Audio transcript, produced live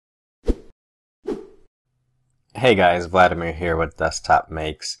Hey guys, Vladimir here with Desktop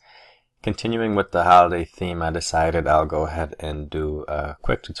Makes. Continuing with the holiday theme, I decided I'll go ahead and do a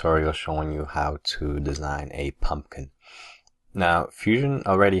quick tutorial showing you how to design a pumpkin. Now, Fusion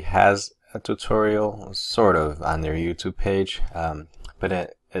already has a tutorial, sort of, on their YouTube page, but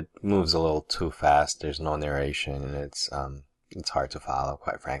it moves a little too fast. There's no narration, and it's hard to follow,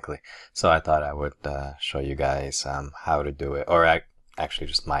 quite frankly. So I thought I would show you guys how to do it, or actually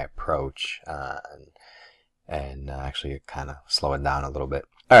just my approach, and actually kind of slow it down a little bit.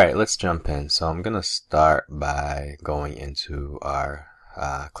 All right, let's jump in. So I'm going to start by going into our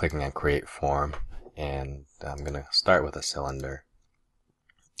clicking on create form, and I'm going to start with a cylinder.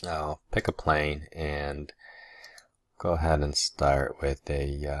 I'll pick a plane and go ahead and start with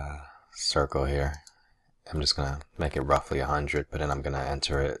a circle here. I'm just going to make it roughly 100, but then I'm going to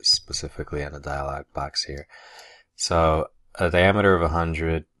enter it specifically in the dialog box here. So a diameter of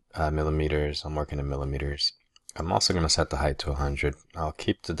 100 millimeters. I'm working in millimeters. I'm also going to set the height to 100. I'll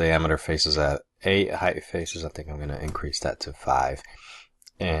keep the diameter faces at 8 height faces. I think I'm going to increase that to 5.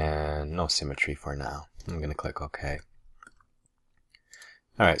 And no symmetry for now. I'm going to click OK.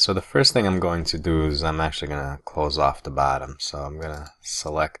 Alright, so the first thing I'm going to do is I'm actually going to close off the bottom. So I'm going to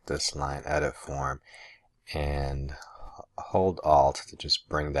select this line edit form and hold Alt to just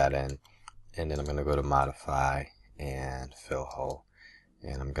bring that in. And then I'm going to go to modify and fill hole.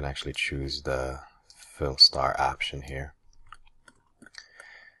 And I'm going to actually choose the fill star option here.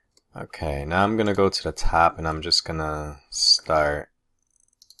 Okay, now I'm going to go to the top and I'm just going to start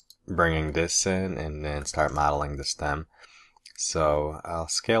bringing this in and then start modeling the stem. So I'll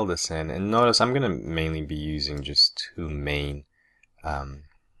scale this in, and notice I'm going to mainly be using just two main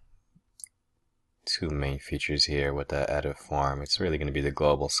features here with the edit form. It's really going to be the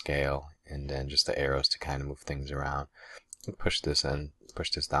global scale and then just the arrows to kind of move things around. Push this in,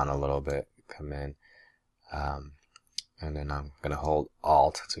 push this down a little bit, come in, and then I'm going to hold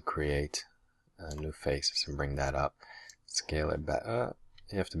Alt to create new faces and bring that up. Scale it back.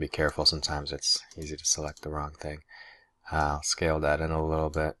 You have to be careful, sometimes it's easy to select the wrong thing. I'll scale that in a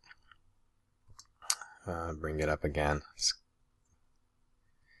little bit, bring it up again,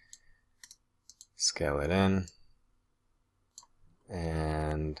 scale it in,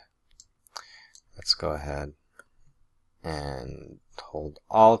 and let's go ahead and hold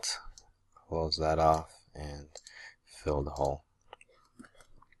Alt, close that off, and fill the hole.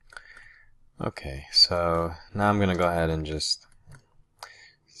 Okay, so now I'm going to go ahead and just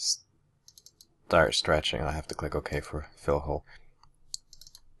start stretching. I have to click OK for fill hole.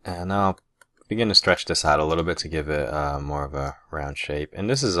 And now I'll begin to stretch this out a little bit to give it more of a round shape. And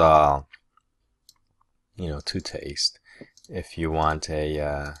this is all, to taste. If you want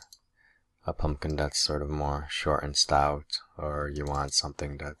a pumpkin that's sort of more short and stout, or you want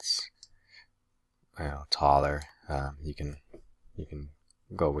something that's taller, you can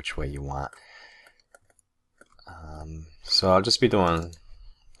go which way you want. So I'll just be doing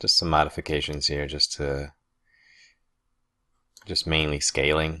just some modifications here, just mainly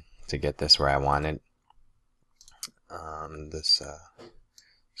scaling to get this where I want it. This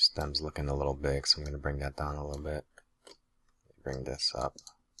stem's looking a little big, so I'm going to bring that down a little bit. Bring this up.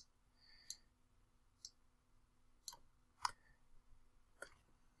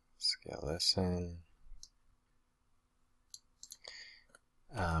 Scale this in.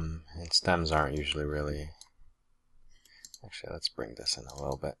 And stems aren't usually really... Actually, let's bring this in a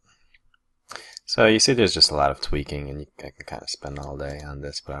little bit. So you see there's just a lot of tweaking, and I can kind of spend all day on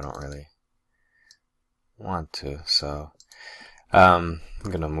this, but I don't really want to. So I'm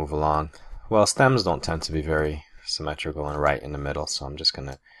going to move along. Well, stems don't tend to be very symmetrical and right in the middle, so I'm just going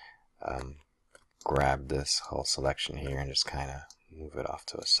to grab this whole selection here and just kind of move it off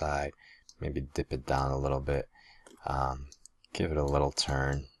to a side. Maybe dip it down a little bit. Give it a little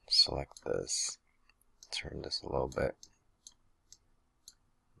turn. Select this. Turn this a little bit.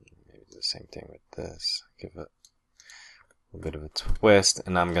 Maybe do the same thing with this. Give it a bit of a twist,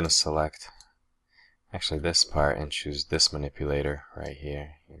 and I'm going to select actually this part and choose this manipulator right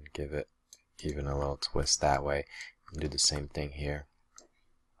here and give it even a little twist that way. And do the same thing here.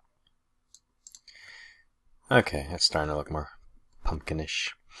 Okay, it's starting to look more pumpkinish.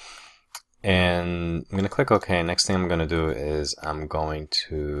 And I'm going to click OK. Next thing I'm going to do is I'm going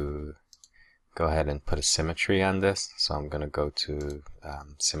to go ahead and put a symmetry on this. So I'm going to go to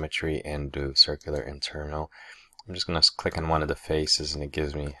symmetry and do circular internal. I'm just going to click on one of the faces, and it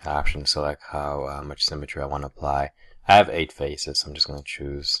gives me the option to select how much symmetry I want to apply. I have 8 faces, so I'm just going to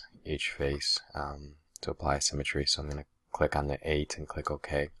choose each face to apply symmetry. So I'm going to click on the 8 and click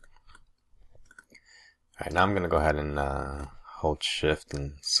OK. Alright, now I'm going to go ahead and hold shift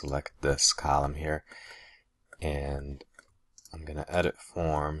and select this column here. and I'm gonna edit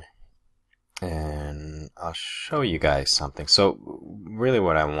form, and I'll show you guys something. So really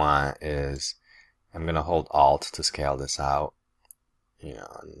what I want is, I'm gonna hold Alt to scale this out, you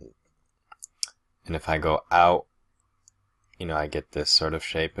know, and if I go out, you know, I get this sort of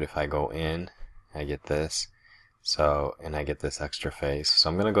shape, but if I go in, I get this. So, and I get this extra face. So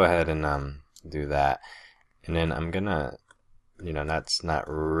I'm gonna go ahead and do that, and then I'm gonna, you know, that's not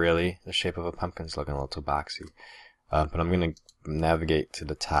really the shape of a pumpkin. It's looking a little too boxy, but I'm gonna navigate to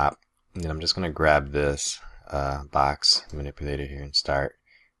the top, and then I'm just gonna grab this box manipulator here and start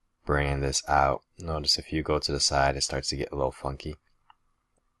bringing this out. Notice if you go to the side, it starts to get a little funky.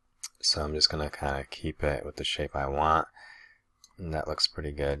 So I'm just gonna kind of keep it with the shape I want, and that looks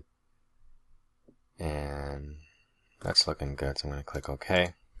pretty good. And that's looking good, so I'm going to click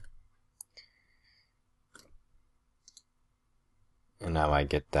OK. And now I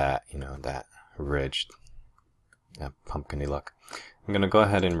get that, you know, that ridged, that pumpkin-y look. I'm going to go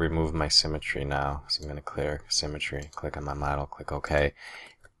ahead and remove my symmetry now. So I'm going to clear symmetry, click on my model, click OK.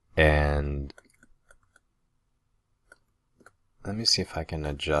 And let me see if I can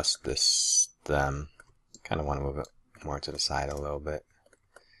adjust this stem. Kind of want to move it more to the side a little bit.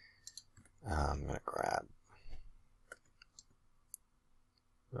 I'm going to grab,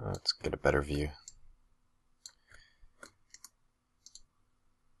 let's get a better view.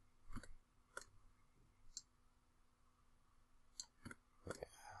 Yeah,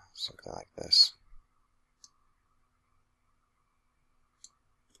 something like this.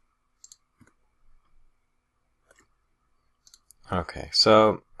 Okay,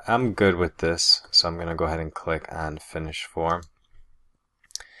 so I'm good with this. So I'm going to go ahead and click on Finish Form.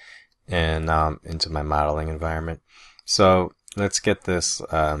 And now I'm into my modeling environment. So let's get this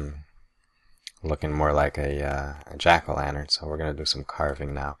looking more like a jack-o'-lantern. So we're going to do some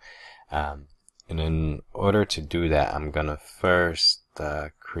carving now. And in order to do that, I'm going to first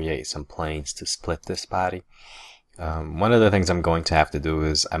create some planes to split this body. One of the things I'm going to have to do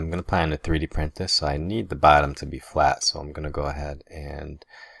is I'm going to plan to 3D print this, so I need the bottom to be flat. So I'm going to go ahead and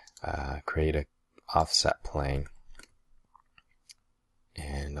create an offset plane.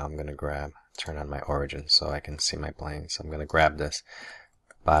 And I'm going to turn on my origin so I can see my plane. So I'm going to grab this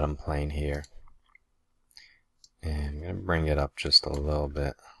bottom plane here, and I'm going to bring it up just a little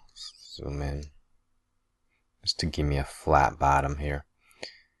bit, zoom in, just to give me a flat bottom here.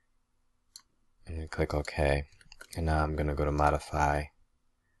 And click OK. And now I'm going to go to Modify,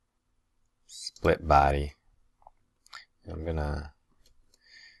 Split Body. And I'm going to,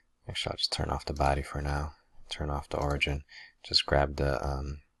 actually I'll just turn off the body for now, turn off the origin. Just grab the,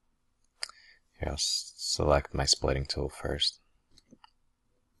 here I'll select my splitting tool first.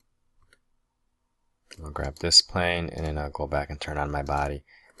 I'll grab this plane, and then I'll go back and turn on my body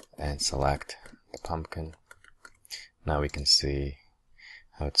and select the pumpkin. Now we can see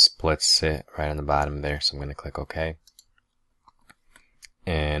how it splits it right on the bottom there, so I'm going to click OK.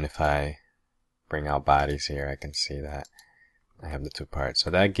 And if I bring out bodies here, I can see that I have the two parts. So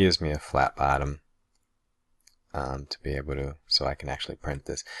that gives me a flat bottom. To be able to, so I can actually print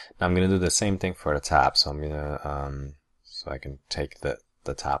this. Now I'm going to do the same thing for the top. So I'm going to, so I can take the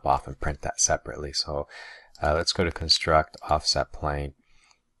top off and print that separately. So let's go to Construct Offset Plane,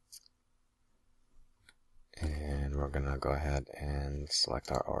 and we're going to go ahead and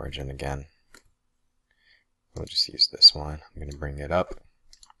select our origin again. We'll just use this one. I'm going to bring it up.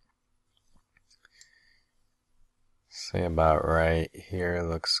 Say about right here,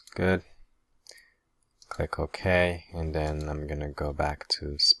 looks good. Click OK, and then I'm going to go back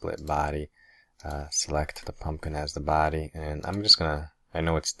to Split Body, select the pumpkin as the body, and I'm just going to, I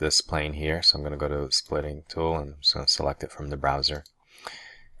know it's this plane here, so I'm going to go to Splitting Tool, and I'm just going to select it from the browser,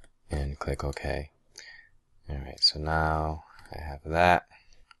 and click OK. Alright, so now I have that,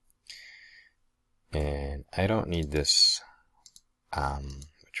 and I don't need this,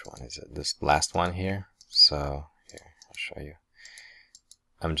 which one is it? This last one here, so here, I'll show you.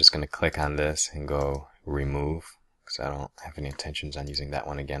 I'm just going to click on this and go remove, because I don't have any intentions on using that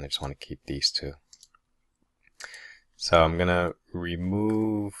one again. I just want to keep these two. So I'm going to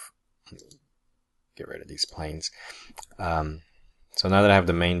remove, get rid of these planes. So now that I have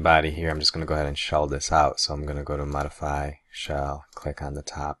the main body here, I'm just going to go ahead and shell this out. So I'm going to go to Modify, Shell, click on the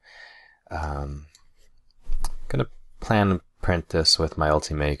top. I'm going to plan to print this with my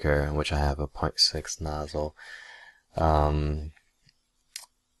Ultimaker, in which I have a 0.6 nozzle.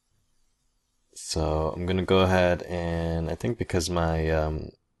 So I'm going to go ahead and, I think because my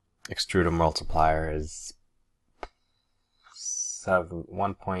extruder multiplier is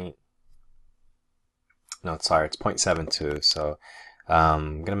 0.72, so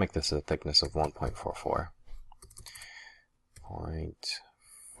I'm going to make this a thickness of 1.44.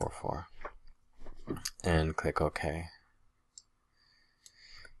 0.44 and click OK.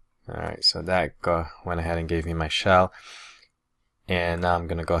 Alright, so that went ahead and gave me my shell. And now I'm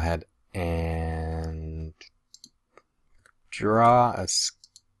going to go ahead and draw a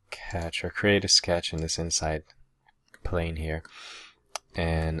sketch, or create a sketch in this inside plane here.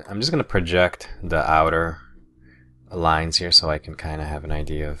 And I'm just going to project the outer lines here so I can kind of have an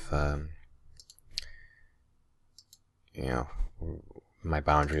idea of you know, my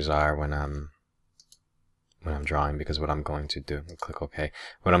boundaries are when I'm drawing, because what I'm going to do, click OK.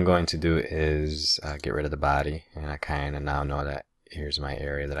 What I'm going to do is get rid of the body, and I kind of now know that here's my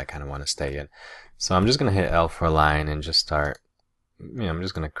area that I kind of want to stay in. So I'm just going to hit L for a line and just start, I'm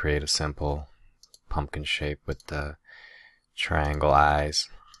just going to create a simple pumpkin shape with the triangle eyes.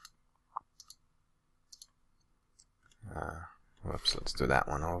 Whoops, let's do that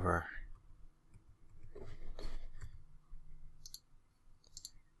one over.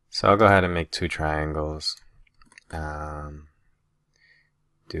 So I'll go ahead and make two triangles. Do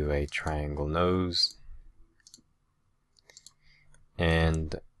a triangle nose.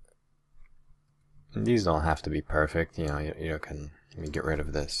 And these don't have to be perfect. You can get rid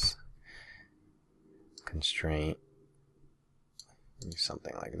of this constraint. Do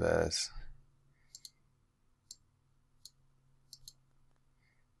something like this.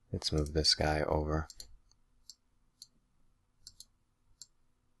 Let's move this guy over.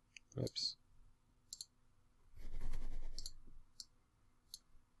 Oops.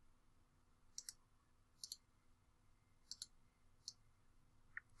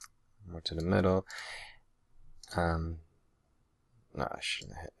 More to the middle. No, I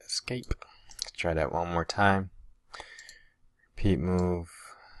shouldn't hit escape. Let's try that one more time. Repeat move.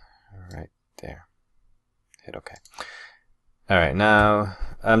 Right there. Hit OK. Alright, now,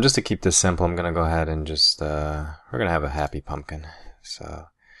 just to keep this simple, I'm going to go ahead and just, we're going to have a happy pumpkin. So,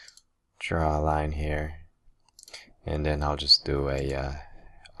 draw a line here. And then I'll just do a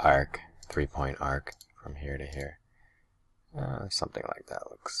arc, 3-point arc from here to here. Something like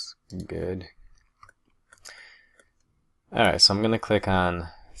that looks good. Alright, so I'm going to click on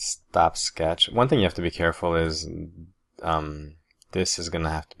Stop Sketch. One thing you have to be careful is this is going to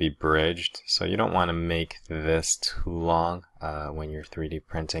have to be bridged. So you don't want to make this too long when you're 3D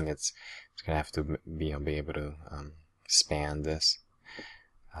printing. It's going to have to be able to span this.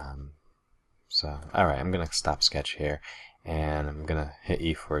 So, alright, I'm going to stop sketch here. And I'm going to hit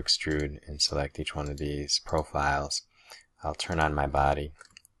E for extrude and select each one of these profiles. I'll turn on my body,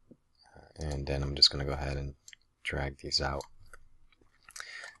 and then I'm just going to go ahead and drag these out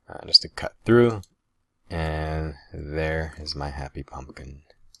just to cut through, and there is my happy pumpkin.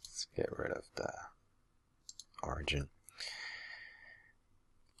 Let's get rid of the origin.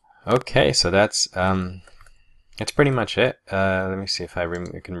 Okay, so that's pretty much it. Let me see if I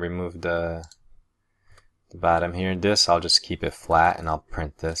can remove the bottom here. This, I'll just keep it flat, and I'll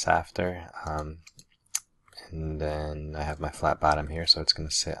print this after. And then I have my flat bottom here, so it's going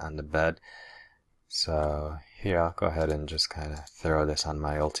to sit on the bed. So here, I'll go ahead and just kind of throw this on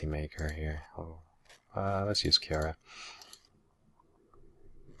my Ultimaker here. Let's use Cura.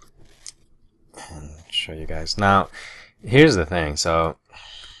 And show you guys. Now, here's the thing. So,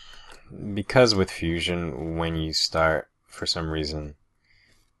 because with Fusion, when you start, for some reason,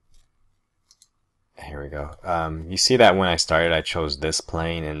 here we go. You see that when I started, I chose this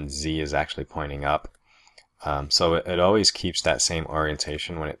plane, and Z is actually pointing up. So it always keeps that same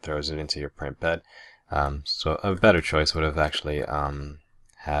orientation when it throws it into your print bed. So a better choice would have actually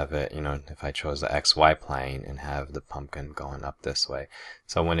have it, if I chose the XY plane and have the pumpkin going up this way.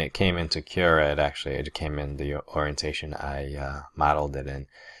 So when it came into Cura, it came in the orientation I modeled it in.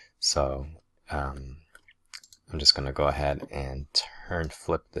 So I'm just going to go ahead and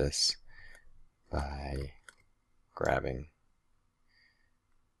flip this by grabbing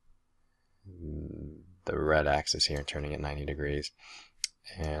the red axis here and turning it 90 degrees,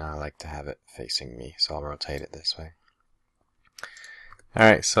 and I like to have it facing me, so I'll rotate it this way.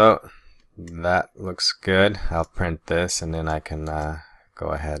 Alright, so that looks good. I'll print this, and then I can go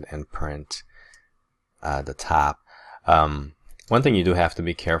ahead and print the top. One thing you do have to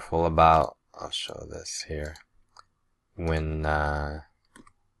be careful about, I'll show this here, when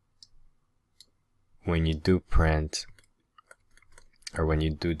you do print, or when you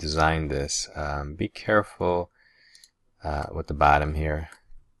do design this, be careful with the bottom here.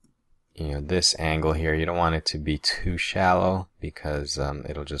 This angle here, you don't want it to be too shallow, because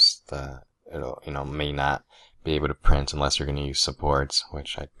it'll just may not be able to print unless you're going to use supports,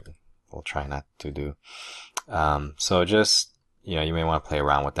 which I will try not to do. So just you may want to play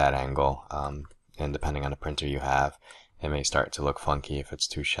around with that angle, and depending on the printer you have, it may start to look funky if it's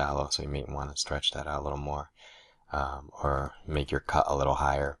too shallow, so you may want to stretch that out a little more, or make your cut a little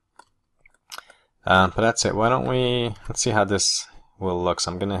higher. But that's it. Why don't let's see how this will look.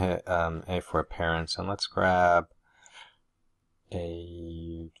 So I'm gonna hit A for appearance, and let's grab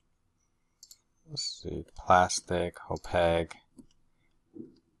let's see, plastic, opaque.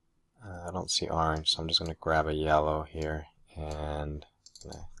 I don't see orange, so I'm just gonna grab a yellow here and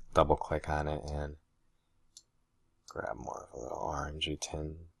double click on it and grab more of a little orangey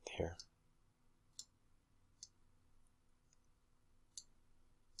tint here.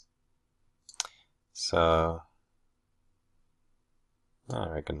 So,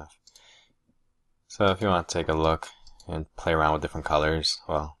 alright, good enough. So if you want to take a look and play around with different colors,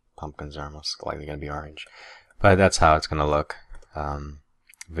 well, pumpkins are most likely going to be orange. But that's how it's going to look.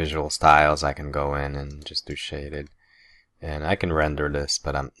 Visual styles, I can go in and just do shaded. And I can render this,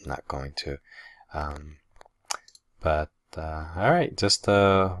 but I'm not going to. Alright, just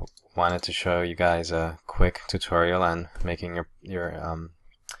wanted to show you guys a quick tutorial on making your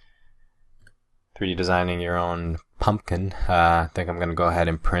 3D designing your own pumpkin. I think I'm gonna go ahead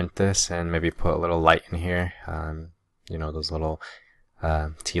and print this and maybe put a little light in here. You know, those little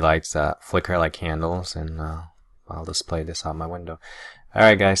tea lights that flicker like candles, and I'll display this out my window.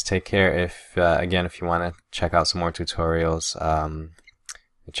 Alright guys, take care. If again, if you want to check out some more tutorials,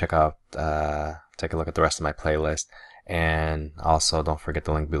 take a look at the rest of my playlist. And also don't forget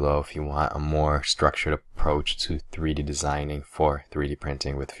the link below if you want a more structured approach to 3D designing for 3D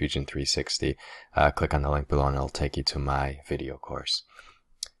printing with Fusion 360. Click on the link below and it'll take you to my video course.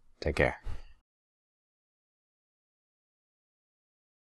 Take care.